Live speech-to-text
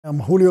I'm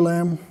Julio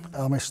Lam.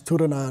 I'm a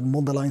student at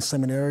Mundelein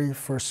Seminary,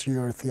 first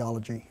year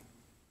theology.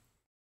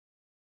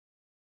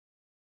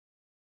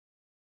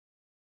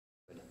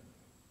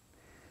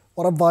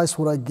 What advice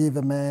would I give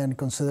a man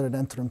considering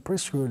entering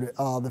priesthood?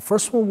 The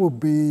first one would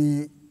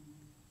be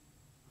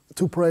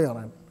to pray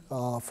on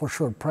it. For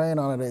sure, praying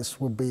on it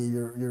would be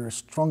your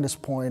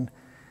strongest point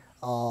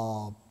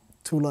to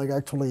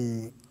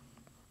actually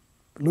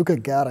look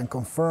at God and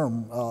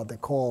confirm the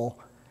call.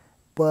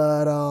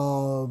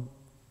 But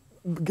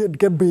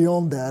get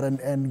beyond that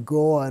and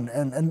go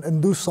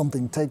and do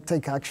something,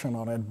 take action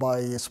on it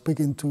by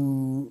speaking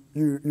to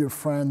your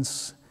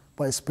friends,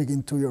 by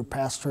speaking to your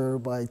pastor,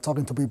 by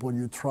talking to people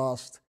you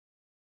trust.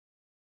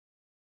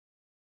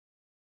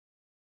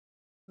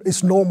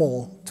 It's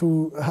normal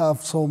to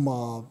have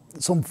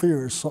some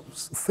fears,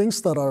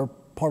 things that are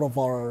part of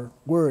our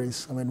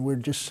worries. I mean, we're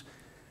just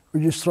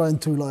trying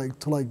to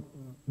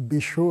be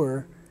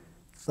sure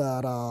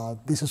that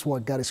this is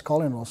what God is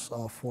calling us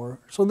for.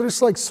 So there's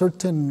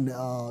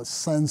certain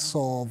sense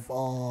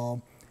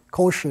of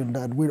caution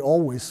that we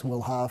always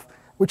will have,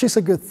 which is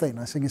a good thing.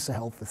 I think it's a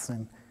healthy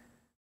thing.